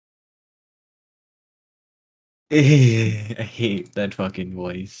I hate that fucking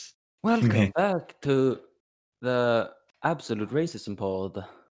voice. Welcome back to the Absolute Racism Pod.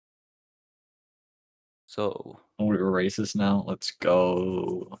 So, We're racist now. Let's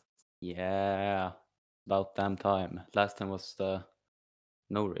go. yeah, about damn time. Last time was the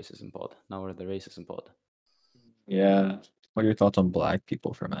No Racism Pod. Now we're the Racism Pod. Yeah. What are your thoughts on black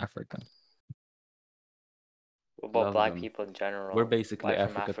people from Africa? What about Love black them. people in general? We're basically Why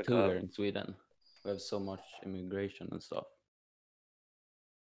from Africa too here in Sweden. We have so much immigration and stuff.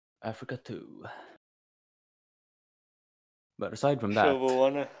 Africa too. But aside from that,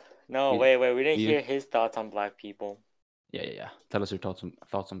 No, we- wait. We didn't you- hear his thoughts on black people. yeah. Tell us your thoughts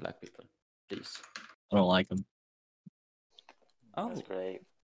on black people, please. I don't like them. Oh, That's great.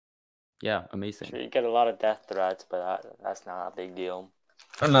 yeah, amazing. Sure, you get a lot of death threats, but that's not a big deal.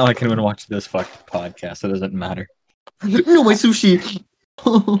 And now I can even watch this fucking podcast. It doesn't matter. No, my sushi.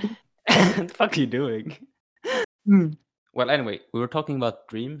 What the fuck are you doing? Hmm. Well, anyway, we were talking about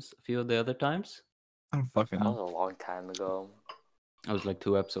dreams a few of the other times. I don't fucking That was know. a long time ago. That was like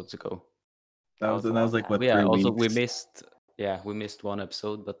 2 episodes ago. That was like what, But yeah, 3 also weeks? we missed one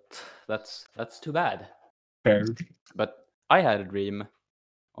episode, but that's too bad. Fair. But I had a dream,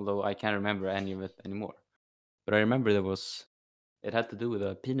 although I can't remember any of it anymore. But I remember it had to do with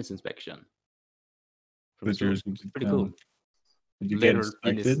a penis inspection. From school. Pretty cool. Did you get Literal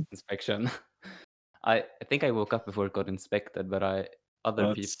penis inspected? inspection. I think I woke up before it got inspected, but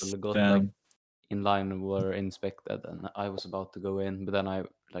other That's people got damn. like in line were inspected, and I was about to go in, but then I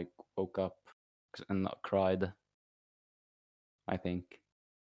like woke up and cried. I think.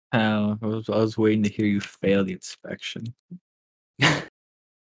 How? I was waiting to hear you fail the inspection.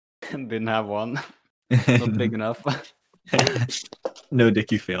 Didn't have one. Not big enough. No,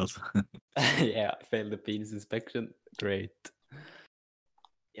 Dick, you failed. Yeah, I failed the penis inspection. Great.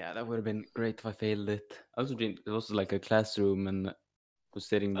 Yeah, that would have been great if I failed it. I also dreamed it was like a classroom and was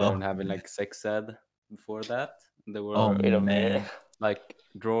sitting there and having like sex ed before that. There were Oh Wait a man, minute. like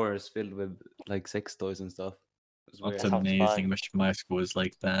drawers filled with like sex toys and stuff. It was that's weird. Sounds amazing. fun. Wish my school was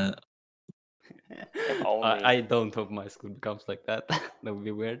like that. only. I don't hope my school becomes like that. That would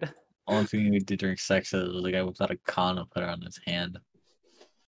be weird. Only thing we did during sex ed was the guy whipped out a condom, put it on his hand.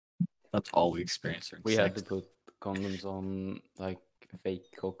 That's all we experienced during We had sex. to put condoms on like fake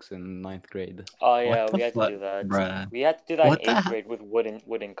cocks in 9th grade. Oh yeah, What the we had to fuck, do that. bruh? We had to do that What in the 8th hell? grade with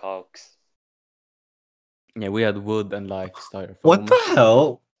wooden cocks. Yeah, we had wood and like styrofoam. What the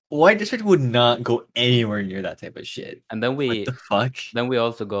hell? White district would not go anywhere near that type of shit. And then What the fuck? we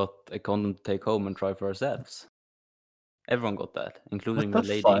also got a condom to take home and try for ourselves. Everyone got that, including What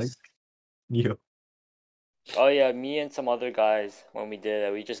the the fuck? ladies. Yo. Oh yeah, me and some other guys, when we did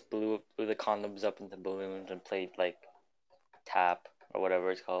it, we just blew the condoms up into balloons and played like tap or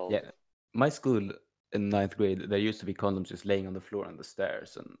whatever it's called. Yeah, my school in 9th grade, there used to be condoms just laying on the floor on the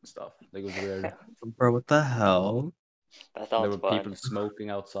stairs and stuff. Like, it was weird. Bro, what the hell? That There sounds were fun. people smoking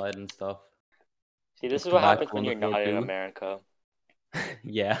outside and stuff. See, this is With what happens tobacco when on the you're floor not in too. America.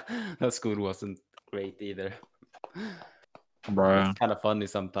 Yeah, that school wasn't great either. Bruh. It's kind of funny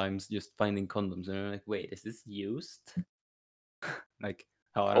sometimes just finding condoms and you're like, wait, is this used? Like,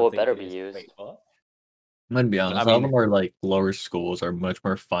 how I don't Oh, it think better it be is. used. Wait, what? I'm gonna be honest. I All of mean- them are like lower schools are much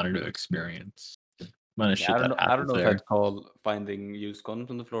more funner to experience. Amount of Yeah, shit I don't that know. I don't happens know if there. I'd call finding used condoms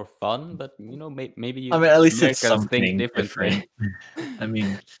on the floor fun, but you know, maybe you. I mean, at least it's Americans think something differently. different. I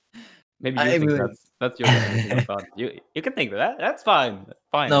mean, Maybe you I think mean- that's your definition of fun. You can think that. That's fine.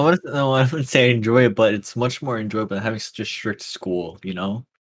 Fine. no, I wouldn't say I enjoy it, but it's much more enjoyable than having such a strict school, you know?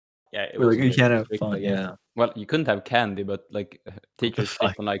 Yeah, it Where, was like, you a bit can't have strict, I fun, guess. yeah. Well, you couldn't have candy, but like teachers fuck?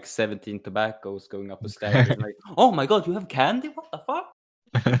 slip on like 17 tobaccos going up the stairs. And like, oh my god, you have candy? What the fuck?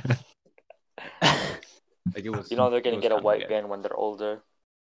 Like, it was. You know they're it gonna was get a kinda white weird. bin when they're older.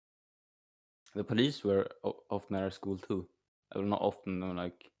 The police were often at our school too. Well, not often, no,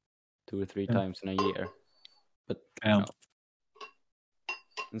 like 2 or 3 Yeah. times in a year. But you Yeah. know.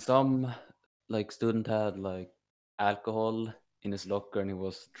 And some like student had like alcohol in his locker and he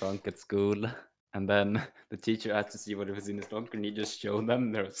was drunk at school. And then the teacher asked to see what was in his locker and he just showed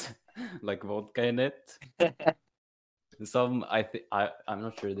them there was like vodka in it. And some I'm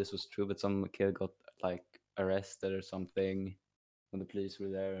not sure this was true, but some kid got like arrested or something when the police were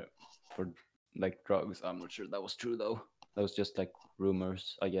there for like drugs. I'm not sure that was true though. That was just like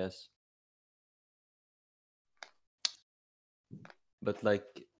rumors, I guess. But like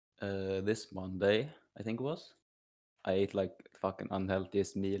this Monday, I think it was, I ate like the fucking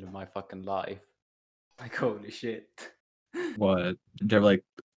unhealthiest meal of my fucking life. Like, holy shit. What? They're like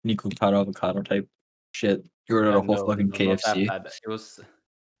Nico avocado type shit. You ordered a whole fucking Not that KFC. bad. It was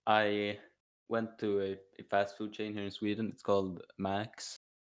I went to a fast food chain here in Sweden. It's called Max.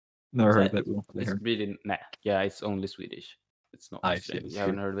 Never heard It's of it. It's really yeah, it's only Swedish. It's not I Australian. see. You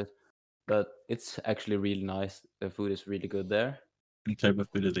haven't heard of it, but it's actually really nice. The food is really good there. What type of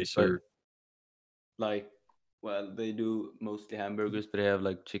food do they serve? Like, well, they do mostly hamburgers, but they have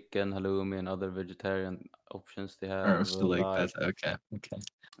like chicken, halloumi, and other vegetarian options. They have So like that's okay.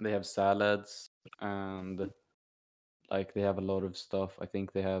 they have salads, and like they have a lot of stuff. I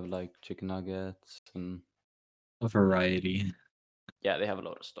think they have like chicken nuggets and A variety. yeah, they have a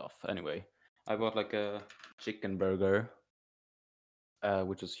lot of stuff. Anyway, I bought like a chicken burger,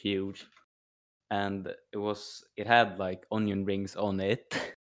 which was huge, and it had like onion rings on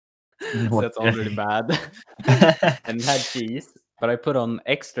it. So that's already bad. And it had cheese, but I put on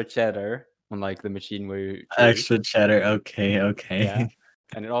extra cheddar on like the machine where you chew. Extra cheddar. Okay. Yeah,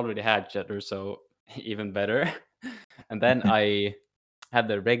 and it already had cheddar, so even better. And then I had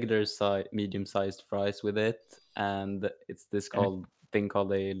the regular size, medium-sized fries with it, and it's this thing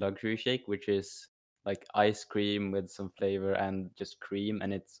called a luxury shake, which is like ice cream with some flavor and just cream,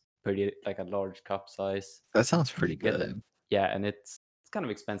 and it's pretty like a large cup size. That sounds pretty good. Yeah, and it's kind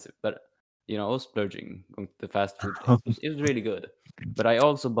of expensive, but I was splurging on the fast food place. It was really good. But I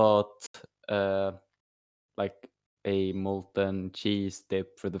also bought like a molten cheese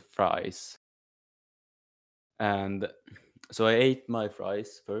dip for the fries. And so I ate my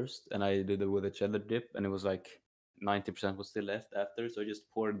fries first, and I did it with a cheddar dip, and it was like 90% was still left after. So I just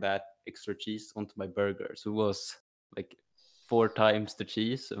poured that extra cheese onto my burger. So it was like 4 times the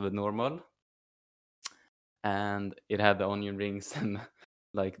cheese of a normal. And it had the onion rings and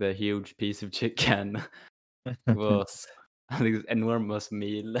like the huge piece of chicken. It was an enormous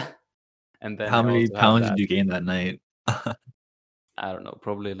meal. And then How many pounds did you gain that night? I don't know,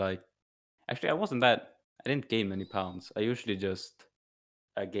 probably like actually I didn't gain many pounds. I usually just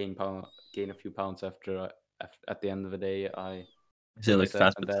gain a few pounds after at the end of the day. Is it like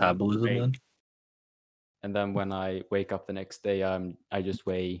fast metabolism then? And then when I wake up the next day, I just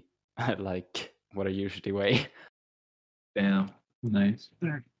weigh like what I usually weigh. Damn, nice.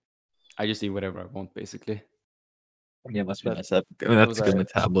 I just eat whatever I want, basically. Yeah, must be nice. That's good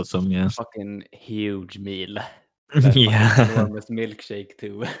metabolism, yeah. Fucking huge meal. Yeah. Enormous milkshake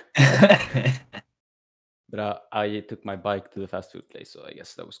too. But I took my bike to the fast food place, so I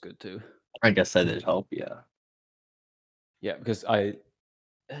guess that was good too. I guess that did help, yeah. Yeah, because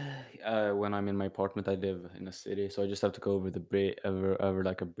when I'm in my apartment, I live in a city, so I just have to go over the bridge, over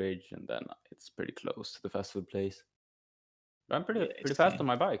like a bridge, and then it's pretty close to the fast food place. But I'm pretty fast on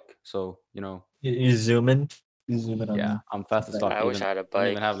my bike, so You zoom in. You zoom in on yeah, I'm fast as fuck. I wish I had a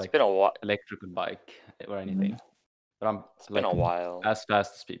bike. Even have like it's been a while. electrical bike or anything. But It's been a while. as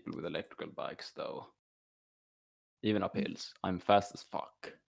fast as people with electrical bikes, though. Even up hills, I'm fast as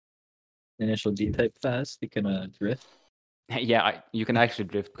fuck. Initial D-type fast, you can drift. Yeah, you can actually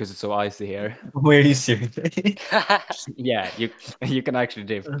drift because it's so icy here. Where are you seriously? Yeah, you can actually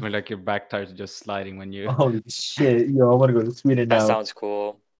drift when like your back tires are just sliding when you. Holy shit! Yo, I want to go to Sweden now. That sounds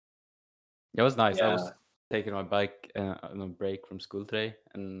cool. It was nice. Yeah. I was taking my bike on a break from school today,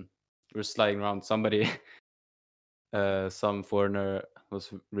 and we were sliding around. Somebody, some foreigner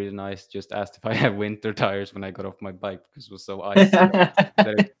was really nice. Just asked if I have winter tires when I got off my bike because it was so icy.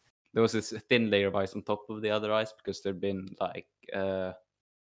 There was this thin layer of ice on top of the other ice because there'd been like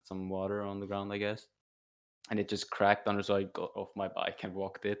some water on the ground, I guess, and it just cracked under. So I got off my bike and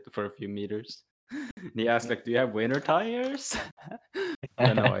walked it for a few meters. And he asked, like, "Do you have winter tires?"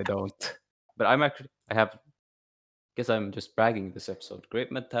 No, I don't. But I guess I'm just bragging this episode. Great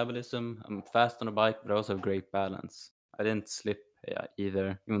metabolism. I'm fast on a bike, but I also have great balance. I didn't slip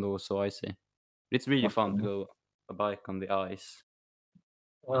either, even though it was so icy. But it's really fun to go a bike on the ice.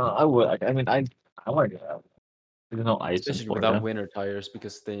 Well, I would. I mean, I want to do that. There's no ice, especially without winter tires,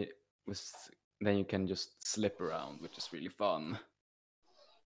 because then you can just slip around, which is really fun.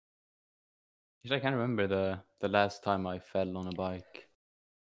 I can't remember the last time I fell on a bike.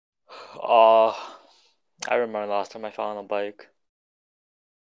 I remember the last time I fell on a bike.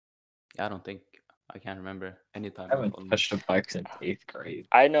 Yeah, I can't remember any time. I haven't touched a bike since 8th grade.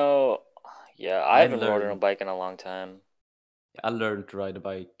 I know. Yeah, I haven't rode on a bike in a long time. I learned to ride a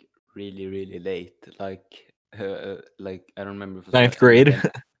bike really, really late. Like I don't remember if it was 9th grade.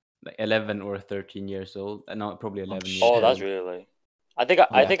 Like 11 or 13 years old. No, probably 11 years old. old. That's really late. I think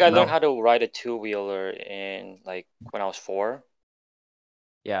I learned how to ride a 2-wheeler in like when I was 4.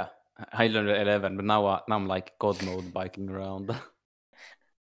 Yeah, I learned at 11, but now I'm like God mode biking around.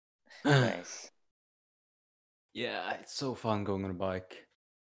 Nice. Yeah, it's so fun going on a bike.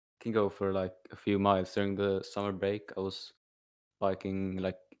 Can go for like a few miles during the summer break. I was biking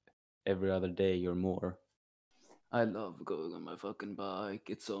like every other day or more. I love going on my fucking bike.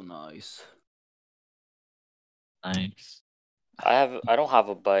 It's so nice. Nice. I don't have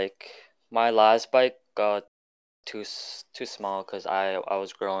a bike. My last bike got too small because I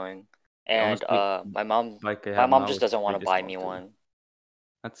was growing, Yeah, and honestly, my mom bike I my have mom now just is doesn't want to pretty buy small me too. one.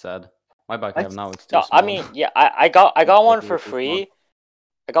 That's sad. My bike I have What? now it's too No, small. I mean, yeah, I got It's one like for way too small. free.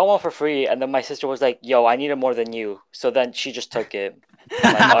 I got one for free, and then my sister was like, "Yo, I need it more than you." So then she just took it.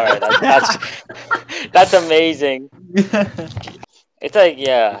 I'm like, all right, that's that's amazing. It's like,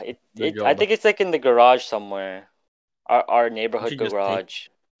 yeah, Good I job. think it's like in the garage somewhere, our You neighborhood should just take. garage.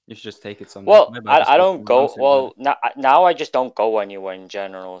 You should just take it somewhere. Well, My bike is I too don't small. go. Runs really Well, bad. now I just don't go anywhere in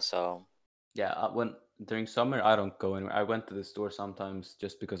general. So Yeah, when during summer I don't go anywhere. I went to the store sometimes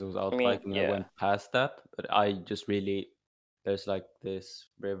just because I was I out mean, biking and I yeah. went past that. But I just really there's like this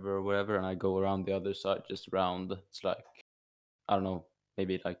river or whatever, and I go around the other side, just around. It's like I don't know,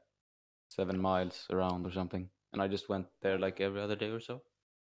 maybe like 7 miles around or something. And I just went there like every other day or so,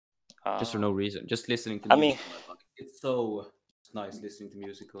 just for no reason, just listening to I mean, music on my bike. It's nice listening to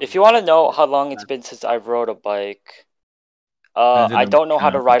music. if you want to know how long it's been since I've rode a bike, I don't know how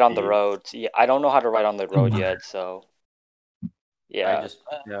to ride on the road. Yeah, I don't know how to ride on the road yet. So I yeah, just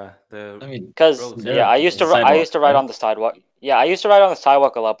yeah the I mean, because roads there yeah, are I used to sidewalks, ride right? on the sidewalk. Yeah, I used to ride on the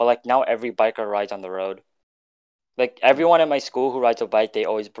sidewalk a lot, but like now every biker rides on the road. Like everyone at my school who rides a bike, they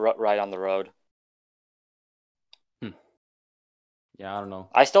always ride on the road. yeah I don't know.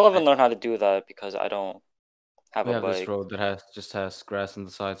 I still haven't learned how to do that because I don't have We a have this bike. road that has grass on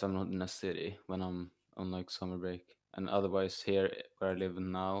the sides. I'm not in a city when I'm on like summer break, and otherwise here where I live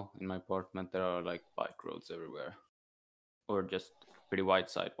now in my apartment, there are like bike roads everywhere, or just pretty wide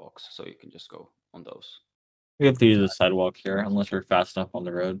sidewalks, so you can just go on those. We have to use the sidewalk here unless we're fast enough on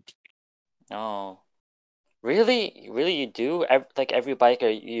the road. No, really, you do. Like every biker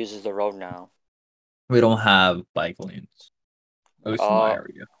uses the road now. We don't have bike lanes, at least in my Uh,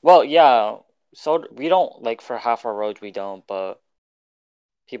 area. well, yeah. So we don't like for half our roads we don't, but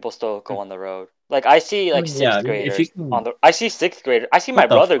people still go on the road. Like I see I like mean, yeah, sixth if you graders can, on the. I see sixth graders. I see my what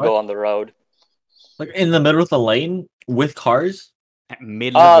the brother fuck? go on the road. Like in the middle of the lane with cars?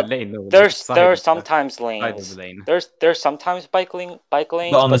 Middle of the lane, no, like the There side are of the sometimes side of the lanes. lane. There's sometimes bike lanes,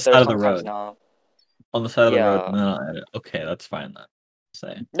 But on the but side there's of the sometimes road. not. On the side of the road. Yeah. No, okay, that's fine then.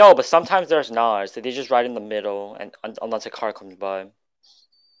 Say. No, but sometimes there's not. So they just ride in the middle, and unless a car comes by.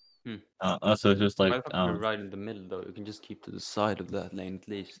 So it's just Why like the fuck are you right in the middle though? You can just keep to the side of that lane at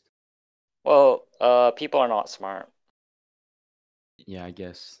least. Well, people are not smart. Yeah, I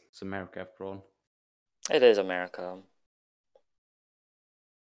guess it's America after all. It is America.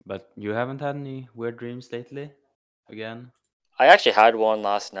 But you haven't had any weird dreams lately, again? I actually had one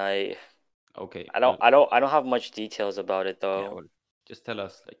last night. Okay. I don't have much details about it Yeah, though. well, just tell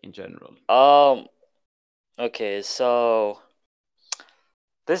us like in general. Okay, so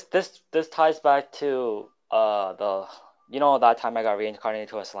this ties back to the that time I got reincarnated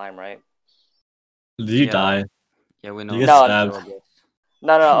into a slime, right? did you Yeah. die? Yeah, we Did know. you get No, stabbed?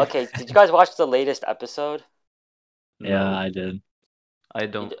 No. Okay, did you guys watch the latest episode? Yeah, No, I did. I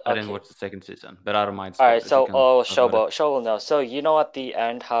didn't? didn't Okay. watch the second season, but I don't mind All right. spoilers. You So, can talk about it. Shobo will know. So you know at the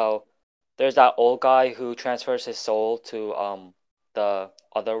end how there's that old guy who transfers his soul to the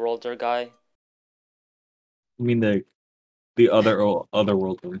otherworlder guy. I mean the other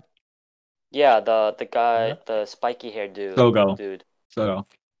world. Yeah, the guy, Yeah. the spiky haired Sogo. dude. Sogo.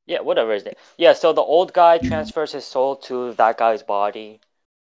 Yeah, whatever his name. Yeah, so the old guy transfers his soul to that guy's body.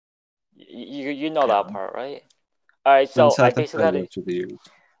 You know Yeah. that part, right? All right, so I basically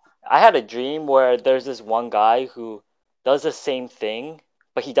had a dream where there's this one guy who does the same thing,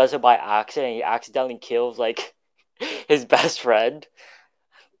 but he does it by accident. He accidentally kills like his best friend.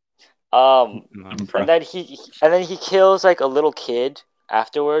 And then he kills like a little kid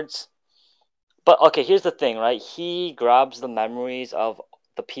afterwards. But okay, here's the thing, right? He grabs the memories of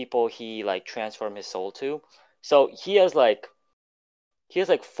the people he like transformed his soul to. So he has like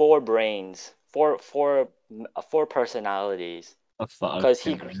four brains, four personalities. Because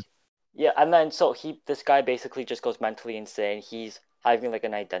yeah, and then so this guy basically just goes mentally insane. He's having like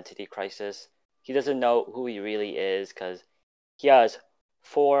an identity crisis. He doesn't know who he really is because he has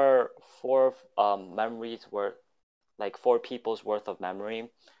four memories worth, like four people's worth of memory.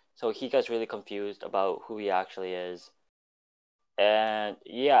 So he gets really confused about who he actually is. And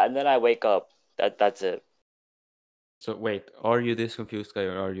yeah, and then I wake up. That's it. So wait, are you this confused guy,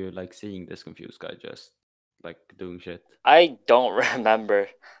 or are you like seeing this confused guy just like doing shit? I don't remember.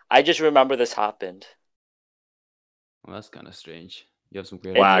 I just remember this happened. Well, that's kind of strange. You have some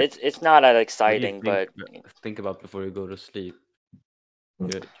weird. It's not that What do you exciting, but think about before you go to sleep?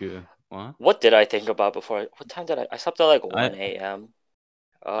 What? What did I think about before? What time did I slept at like 1 I a.m.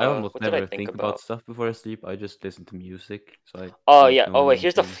 I almost What did I never think think about about? stuff before I sleep. I just listen to music, so I Oh don't yeah. know Oh wait. many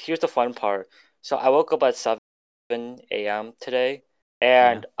Here's things. the fun part. So I woke up at 7 a.m. today,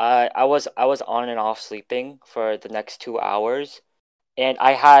 Yeah. and I was on and off sleeping for the next 2 hours, and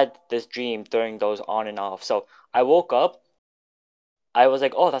I had this dream during those on and off. So I woke up. I was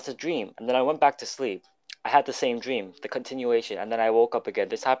like, oh, that's a dream, and then I went back to sleep. I had the same dream, the continuation, and then I woke up again.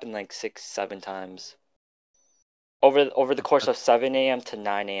 This happened like 6, 7 times over the course of That's 7 a.m. to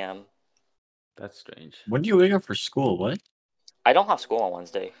 9 a.m. that's strange. When do you wake up for school? What? I don't have school on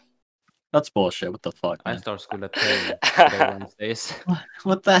Wednesday. That's bullshit. What the fuck, I man? start school at 10 today, Wednesdays.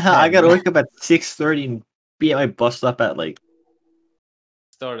 What the hell? I 10. gotta wake up at 6:30 and be at my bus stop at like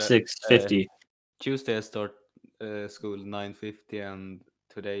Start at 6:50. Tuesday. I start school 9:50, and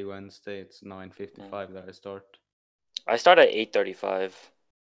today Wednesday it's 9:55 that I start. I start at 8:35.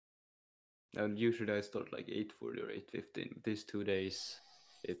 And usually I start like 8:40 or 8:15. These 2 days,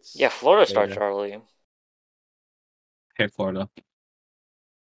 it's Yeah, Florida starts later. early. Hey, Florida.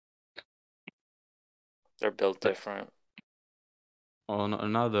 They're built But- different. On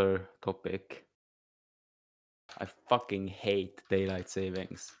another topic, I fucking hate daylight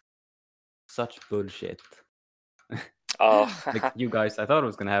savings. Such bullshit. Oh, Like you guys, I thought I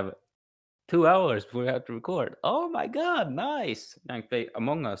was gonna have 2 hours before we have to record. Oh my god, nice! I can play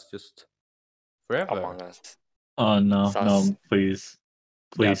Among Us just forever. Among Us. Oh no, Sus. no, please,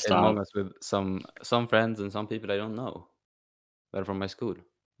 Yeah, I please played stop. Among Us with some friends and some people I don't know. That are from my school.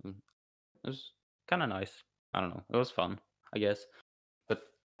 It was kind of nice. I don't know. It was fun, I guess. But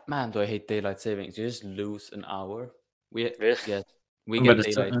man, do I hate daylight savings. You just lose an hour. We Really? get But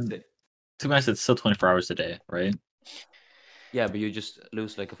it's daylight. to be honest, it's still 24 hours a day, right? Yeah, but you just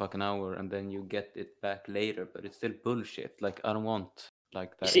lose like a fucking hour and then you get it back later. But it's still bullshit. Like I don't want like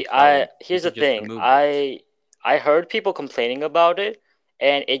You that. see, extra hour. You here's the could just thing. remove it. I heard people complaining about it,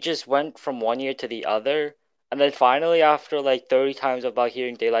 and it just went from one year to the other. And then finally, after like 30 times about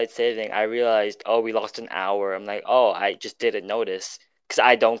hearing daylight saving, I realized, oh, we lost an hour. I'm like, oh, I just didn't notice because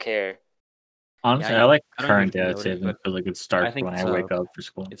I don't care. Honestly, Yeah, I like I don't current usually daylight notice, saving but because like it I starts think when I it's wake up for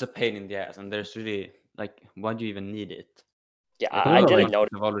school. it's a pain in the ass, and there's really like, why do you even need it? Yeah, Like, I didn't countries notice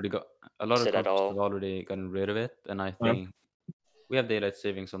have already got a lot of it at countries all. have already gotten rid of it, and I think we have daylight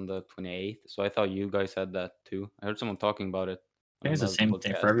savings on the 28th. So I thought you guys had that too. I heard someone talking about it. I think it's the another same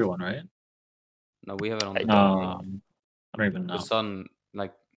thing for podcast. everyone, right? No, we have it on I the don't 28th. I don't even know. The sun,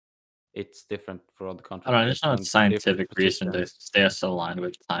 like, it's different for all the I countries. don't know. I The just know sun's it's in different scientific reason to positions. stay us aligned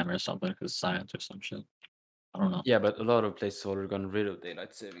with time or something because science or some shit. I don't know. Yeah, but a lot of places already gotten rid of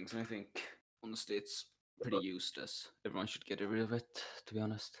daylight savings, and I think honestly it's pretty useless. Everyone should get rid of it. To be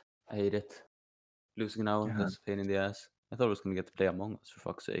honest, I hate it. Losing an hour, Yeah. that's a pain in the ass. I thought I was gonna get to play Among Us for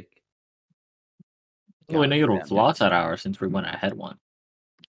fuck's sake. Well, we know God you damn have it. lost that hour since we went ahead one.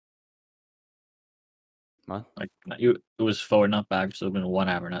 What? Like it was forward, not back, so it would have been 1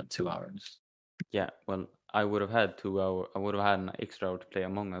 hour, not 2 hours. Yeah, well, I would have had 2 hour. I would have had an extra hour to play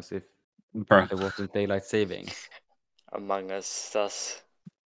Among Us if Bro, there wasn't daylight savings. Among Us. Sus.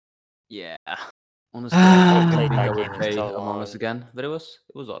 Yeah, honestly, I haven't didn't played think I that would game in play so Among Us long. again, but it was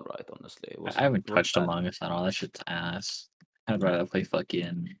all right. Honestly, it was. I haven't it was touched bad. Among Us at all. That shit's ass. I'd rather play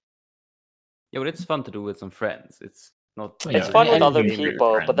fucking. Yeah, but it's fun to do with some friends. It's not. Oh, It's yeah, fun with anything other with your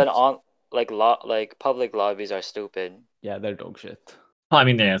people, but then friends. on like public lobbies are stupid. Yeah, they're dog shit. Well, I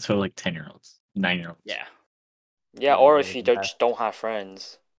mean, yeah, so like 10-year-olds, 9-year-olds. Yeah. Yeah, Yeah, or they're if you the best. just don't have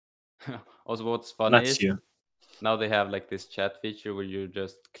friends. Also, what's funny That's is you. now they have like this chat feature where you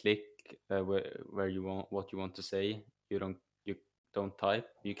just click where you want what you want to say. You don't type.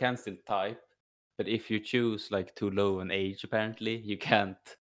 You can still type, but if you choose like too low an age, apparently you can't.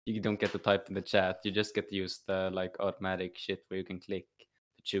 You don't get to type in the chat. You just get to use the like automatic shit where you can click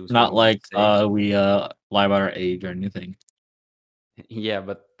to choose. what Not you want like to say. we lie about our age or anything. Yeah,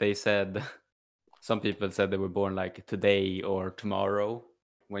 but they said some people said they were born like today or tomorrow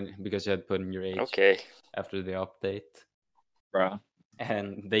because you had put in your age Okay. after the update. Bro.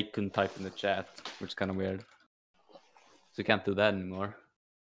 And they couldn't type in the chat, which is kind of weird. So you can't do that anymore.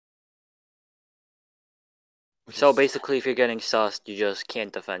 So basically, if you're getting sussed, you just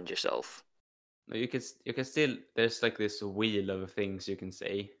can't defend yourself. No, you can still. There's like this wheel of things you can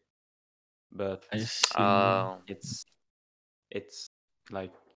say, but I see. it's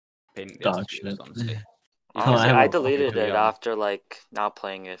like pain in the Dog ass to use, shit. honestly. You Honestly, I I have a- deleted you're it young. after like not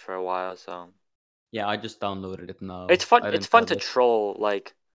playing it for a while. So Yeah, I just downloaded it now. it's fun. I It's didn't fun have to it. troll.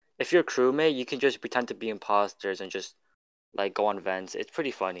 Like if you're crewmate, you can just pretend to be imposters and just like go on vents. It's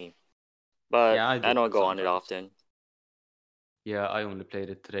pretty funny. But Yeah, I I do don't that go on it sometimes. often. Yeah, I only played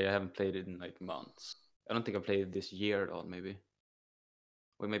it today. I haven't played it in like months. I don't think I played it this year at all. Maybe.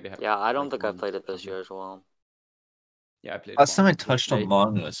 Or maybe I have. Yeah, I don't like think I once played or it this something. year as well. Yeah, I played it Last time I once touched yesterday.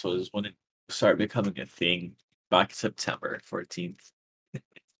 Among Us was when it started becoming a thing back September 14th.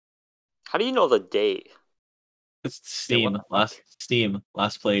 How do you know the date? It's Yeah, what Steam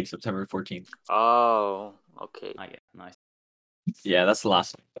last played September 14th. Oh, okay. I get nice. Yeah, that's the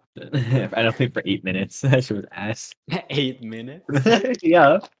last time. I don't think for 8 minutes. That shit was ass. 8 minutes.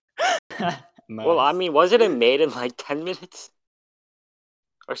 Yeah. Nice. Well, I mean, wasn't it made in like 10 minutes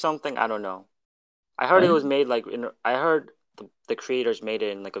or something? I don't know. I heard it What? was made like I heard the creators made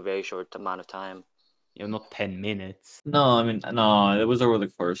it in like a very short amount of time. Not 10 minutes. No, I mean, no, it was over the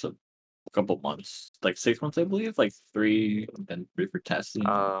course of a couple months, like 6 months, I believe, like 3, then 3 for testing.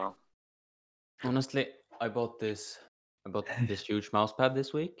 Honestly, I bought this huge mouse pad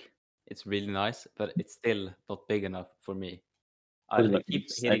this week. It's really nice, but it's still not big enough for me. What is I it, keep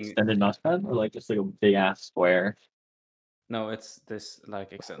like hitting. extended mouse pad or like just like a big ass square? No, it's this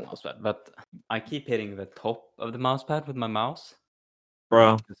like extended mouse pad, but I keep hitting the top of the mouse pad with my mouse.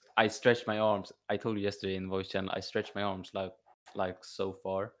 Bro, I stretch my arms. I told you yesterday in voice channel, I stretch my arms like so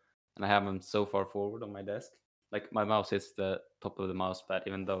far, and I have them so far forward on my desk. Like my mouse hits the top of the mouse pad,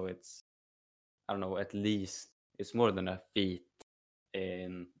 even though it's, I don't know, at least it's more than a feet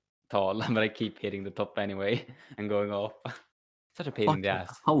in tall, but I keep hitting the top anyway and going off. Such a pain in the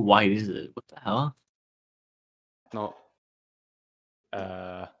ass. how wide is it? What the hell? No.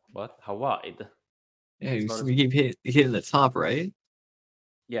 What? How wide? Yeah, It's you, not as- you keep hitting the top, right?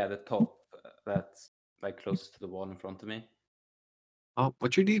 Yeah, the top. That's like closest to the wall in front of me. Oh,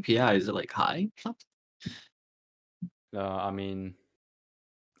 what's your DPI? Is it like high? Something? I mean,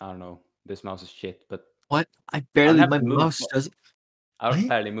 I don't know. This mouse is shit, but What? I barely. have My to move- mouse does. I don't What?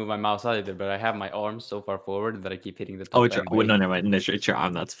 barely move my mouse either. But I have my arms so far forward that I keep hitting the top. Oh, it's your. anyway. No, never mind. It's your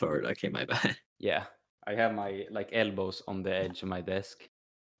arm that's forward. Okay, my bad. Yeah, I have my like elbows on the edge of my desk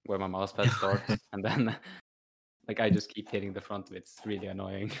where my mouse pad starts, and then like I just keep hitting the front of it. It's really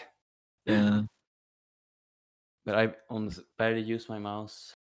annoying. Yeah. But I honestly barely use my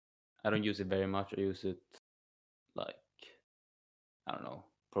mouse. I don't use it very much. I use it like, I don't know,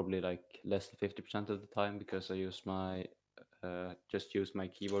 probably like less than 50% of the time because I use my just use my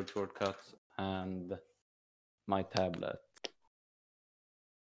keyboard shortcuts and my tablet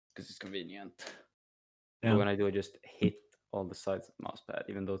because it's convenient. Yeah. But when I do, I just hit all the sides of the mouse pad,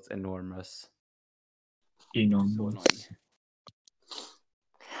 even though it's enormous. Enormous. So annoying.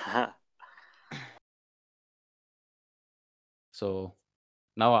 So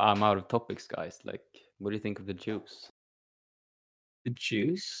now I'm out of topics, guys. Like, what do you think of the juice? The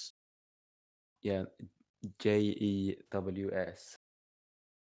juice? Yeah, JEWS.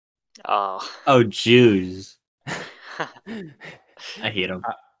 Oh. Oh, Jews. I I hate them.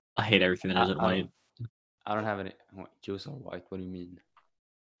 I hate everything that isn't white. don't have any. Jews are white. What do you mean?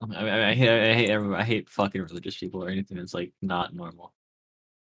 I hate everyone. I hate fucking religious people or anything that's like not normal.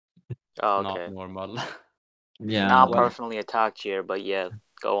 Oh, okay. Not normal. Yeah. Not personally attacked here, but yeah,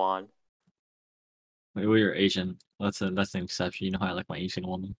 go on. We're Asian. That's an exception. You know how I like my Asian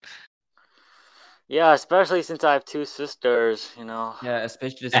woman. Yeah, especially since I have 2 sisters, you know. Yeah,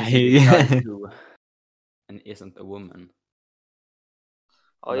 especially since he's a guy Hey. too and isn't a woman.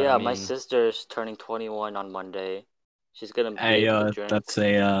 Oh But yeah, I my mean- sister's turning 21 on Monday. She's gonna be Hey, able to drink. that's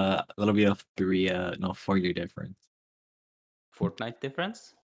a that'll be a 4-year difference. Fortnite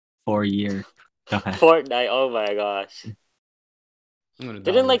difference? 4-year. Go ahead. Fortnite. Oh my gosh. I'm gonna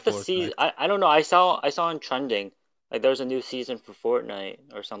Didn't download like the Fortnite. season. I don't know. I saw on trending like there's a new season for Fortnite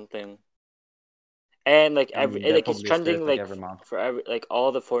or something. And like I mean, every that like it's probably trending starts, like every month. for every like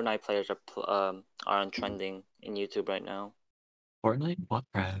all the Fortnite players are on trending in YouTube right now. Fortnite? What,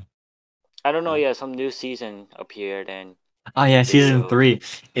 bro? I don't know. Yeah, some new season appeared and Oh yeah, season Video. 3.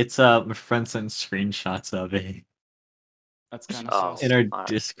 It's my friend sent screenshots of it That's kind Oh. of in our Alright.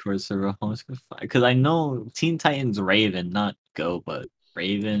 Discord server. Because I know Teen Titans Raven, not Go, but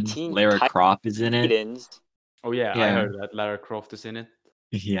Raven. Teen Lara Titans. Croft is in it. Titans. Oh yeah, I Yeah. heard that Lara Croft is in it.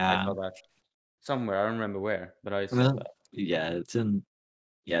 I Yeah. saw that somewhere. I don't remember where, but I saw that. Yeah, it's in.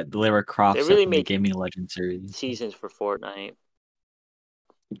 Yeah, the Lara Croft They stuff really from the made Gaming Legend series. seasons for Fortnite.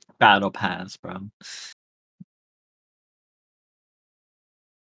 Battle Pass, bro.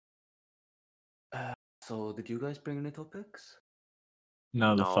 So did you guys bring any topics?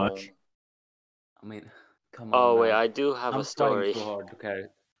 No, the fuck. No. I mean, come on. Oh wait, man. I do have I'm a story. trying so hard to carry.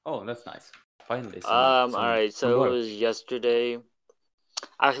 Oh, that's nice. Finally. Alright, so work. it was yesterday.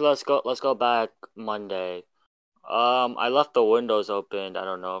 Actually, let's go back Monday. I left the windows open, I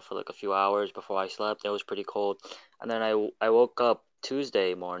don't know, for like a few hours before I slept. It was pretty cold. And then I woke up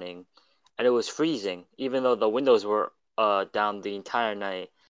Tuesday morning and it was freezing, even though the windows were down the entire night.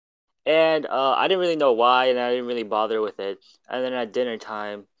 And I didn't really know why, and I didn't really bother with it. And then at dinner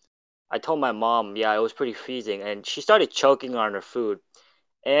time, I told my mom, yeah, it was pretty freezing, and she started choking on her food.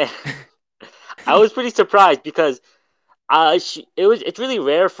 And I was pretty surprised because it's really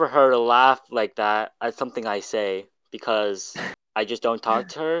rare for her to laugh like that at something I say because I just don't talk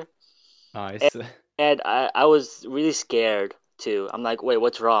to her. Nice. And I was really scared too. I'm like, wait,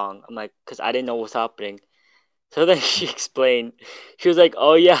 what's wrong? I'm like, because I didn't know what's happening. So then she explained. She was like,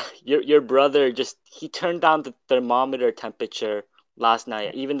 "Oh yeah, your brother just he turned down the thermometer temperature last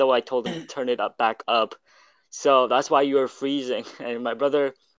night, even though I told him to turn it up back up. So that's why you were freezing." And my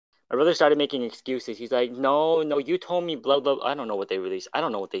brother started making excuses. He's like, "No, no, you told me blah blah." I don't know what they released. I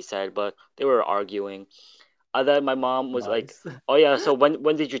don't know what they said, but they were arguing. And then my mom was like, Nice. "Oh yeah, so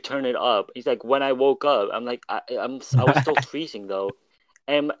when did you turn it up?" He's like, "When I woke up." I'm like, I was still freezing though."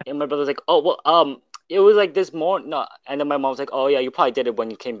 And my brother's like, "Oh well, it was like this morning." No, and then my mom's like, "Oh yeah, you probably did it when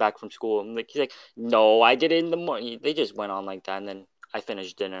you came back from school." I'm like, he's like, "No, I did it in the morning." They just went on like that, and then I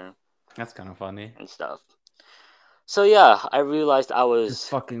finished dinner That's kind of funny. and stuff. So yeah, I realized Just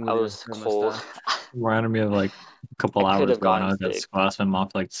fucking I with your was cold. thermostat. Reminded me of like a couple I could hours have ago when I gotten was at sick. squats. My mom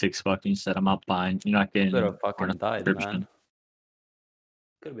for like $6 and said, "I'm not buying. You're not Could getting have fucking a died, prescription." man.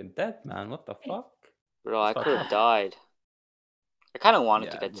 Could have been dead, man. What the fuck? Bro, That's I fucked could have up. died. I kind of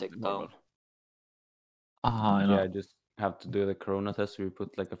wanted to Yeah, it get would sick be though. horrible. Oh, I Yeah, know. just have to do the corona test where you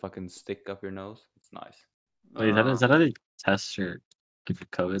put like a fucking stick up your nose. It's nice. Wait, is that how they test your if you're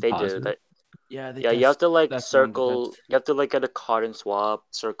COVID They do positive? that. Yeah, they Yeah, you have test. to like That's one of the circle. tests. You have to like get a cotton swab,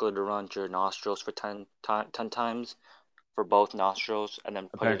 circle it around your nostrils for 10 times for both nostrils, and then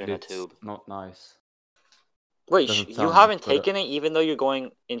put it in Apparently, a it's tube. not nice. Wait, Doesn't you sound, haven't but taken it even though you're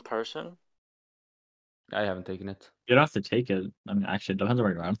going in person? I haven't taken it. You don't have to take it. I mean, actually, it depends on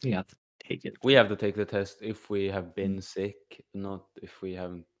where you are. I don't think you have to take it. We have to take the test if we have been sick, not if we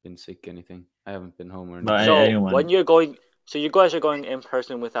haven't been sick anything. I haven't been home or But anything. So anyone, when you're going, so you guys are going in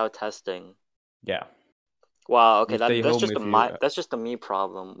person without testing. Yeah. Wow, okay, You stay that's home just if you. that's just a me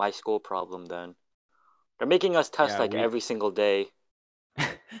problem, my school problem then. They're making us test Yeah, like we. every single day.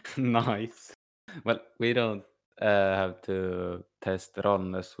 Nice. Well, we don't have to test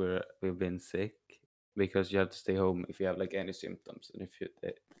unless we've been sick because you have to stay home if you have like any symptoms, and if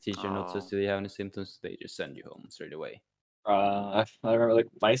the teacher notices Oh. that you have any symptoms, they just send you home straight away. I remember like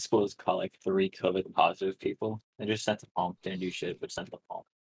my school has caught like 3 COVID positive people. They just sent them home. Didn't do shit, but sent them home.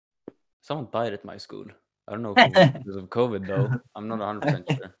 Someone died at my school. I don't know if it was because of COVID though. I'm not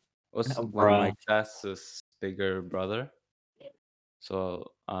 100% sure. It was one of my Bruh. class's bigger brother.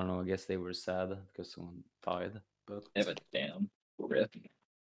 So I don't know. I guess they were sad because someone died. But Yeah, but damn. Rip.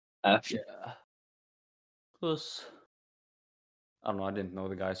 F. yeah, it was. I don't know. I didn't know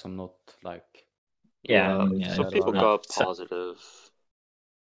the guy, so I'm not like. Yeah, I Yeah, mean, yeah, some sad people about it. got So- positive.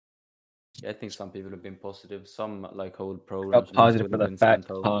 Yeah, I think some people have been positive. Some like whole Got programs and positive would for have the been fat sent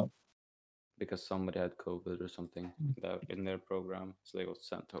home cunt. because somebody had COVID or something in their program, so they got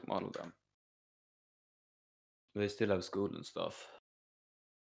sent home, all of them. They still have school and stuff,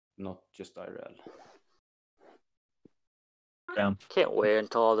 not just IRL. Damn. Can't wait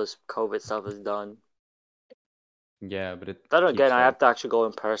until all this COVID stuff is done. Yeah, but it Then keeps again, I like. have to actually go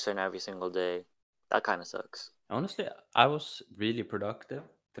in person every single day. That kind of sucks. Honestly, I was really productive.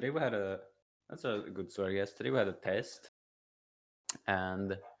 Today we had a. That's a good story, I guess. Today we had a test,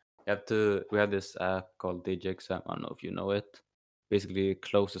 and we have this app called DigiExam. I don't know if you know it. Basically, it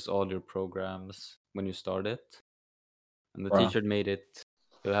closes all your programs when you start it. And the Bruh. teacher made it.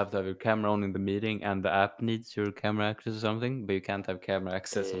 You have to have your camera on in the meeting, and the app needs your camera access or something, but you can't have camera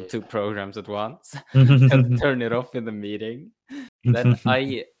access on 2 programs at once. You have to turn it off in the meeting. Then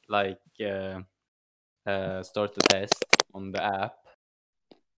I start the test on the app,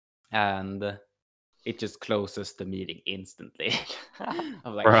 and it just closes the meeting instantly.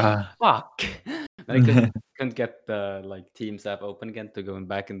 I'm like, Bruh. fuck. And I couldn't get the like Teams app open again to going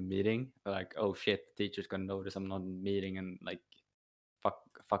back in the meeting. Like, oh shit, the teacher's gonna notice I'm not in the meeting and like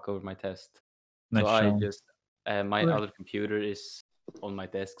fuck over my test. Nice So I show. just my Right. other computer is on my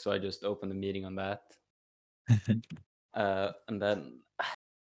desk, so I just opened the meeting on that. And then I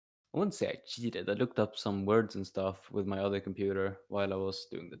wouldn't say I cheated. I looked up some words and stuff with my other computer while I was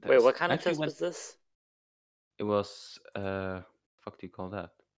doing the test. Wait, what kind of Actually test was this? It was fuck do you call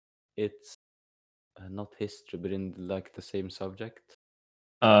that? It's not history, but in like the same subject.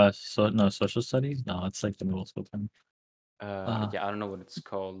 So no social studies. No, it's like the middle school thing. Yeah, I don't know what it's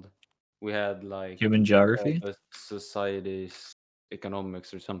called. we had like Human geography? a society's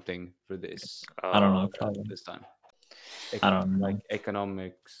economics or something for this I don't know. Probably. this time. I don't know. Like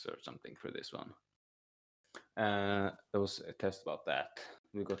economics or something for this one. There was a test about that.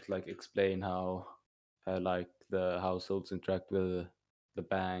 We got to like explain how like the households interact with the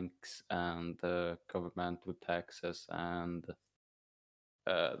banks and the government with taxes and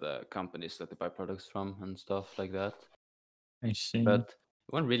the companies that they buy products from and stuff like that. I see. But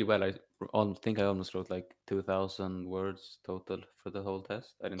it went really well. I think I almost wrote like 2,000 words total for the whole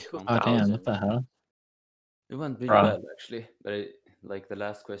test. I didn't count. Oh damn! 2,000. What the hell? It went really Bruh. well actually, but like the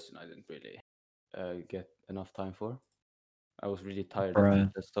last question I didn't really get enough time for. I was really tired after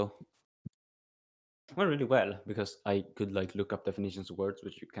Bruh. the test though. It went really well because I could like look up definitions of words,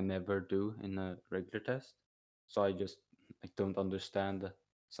 which you can never do in a regular test. So I just like don't understand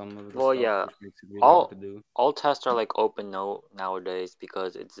some of the Well, stuff, yeah, which makes it really all- hard to do. All tests are like open note nowadays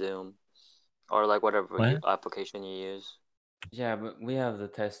because it's Zoom or like whatever What? application you use. Yeah, but we have the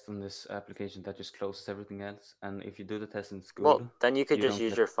test on this application that just closes everything else. And if you do the test in school, Well, then you could you just don't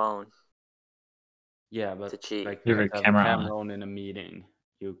use get- your phone yeah, but to cheat. like You you have have to your have a camera camera on. on in a meeting.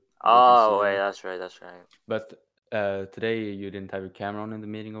 They can Oh, see wait, you. that's right, that's right. But today you didn't have your camera on in the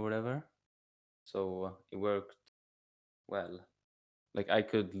meeting or whatever, so it worked well. Like I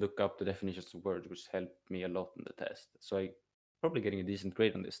could look up the definitions of words, which helped me a lot in the test. So I probably getting a decent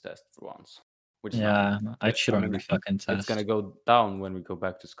grade on this test for once, which is nice. Yeah, I But, cheat I on mean, every fucking It's test. gonna go down when we go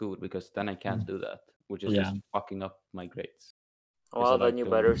back to school because then I can't do that, which is just Yeah. fucking up my grades. Well, then you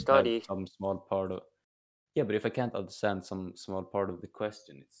better study. Some small part of yeah, but if I can't understand some small part of the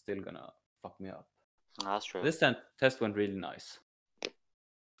question, it's still gonna fuck me up. That's true. This test went really nice,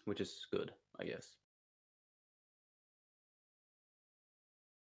 which is good, I guess.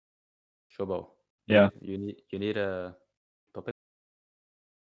 Shobo. Yeah. You need a topic.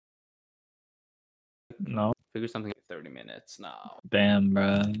 No. Figure something. 30 minutes now. Damn,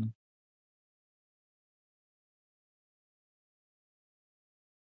 bro.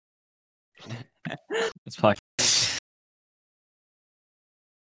 It's fucking.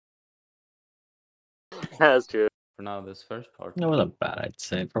 That's true. For now, this first part. It wasn't bad, I'd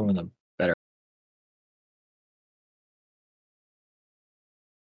say. Probably the better.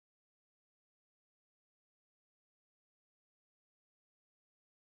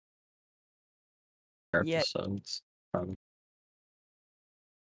 Yeah. Episodes. Probably.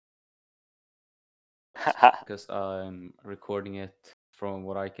 Because I'm recording it from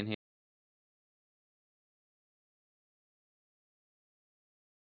what I can hear.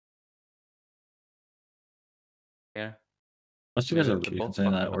 Here. Most of you guys Maybe are the cheating bots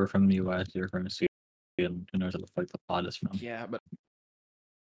saying fucked that up. we're from the US, you're from Sweden. Who knows where the fuck the pod is from? Yeah, but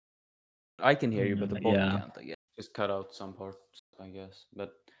I can hear you, but the bot Yeah. can't. I guess just cut out some parts, I guess.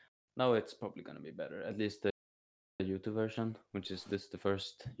 But now it's probably gonna be better. At least the YouTube version, which is the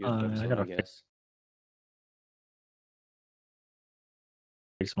first YouTube I episode, gotta I guess.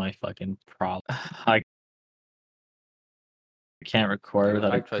 Fix my fucking problem. I can't record Yeah,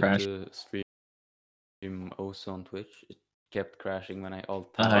 without I it tried crashing. to stream also on Twitch. It kept crashing when I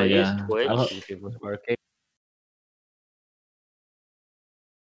alt Oh, tabbed you use yeah. Twitch? to see if it was working.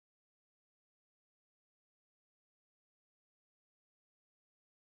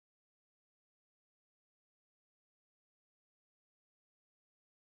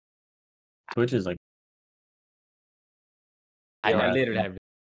 Twitch is like. I Yeah. literally have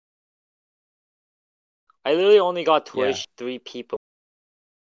I literally only got Yeah. Twitch 3 people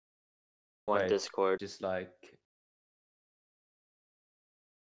on Wait. Discord. just like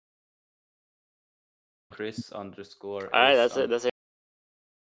Chris underscore. Alright, is that's it. That's it.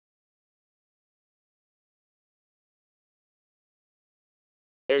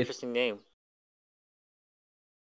 Very It- interesting name.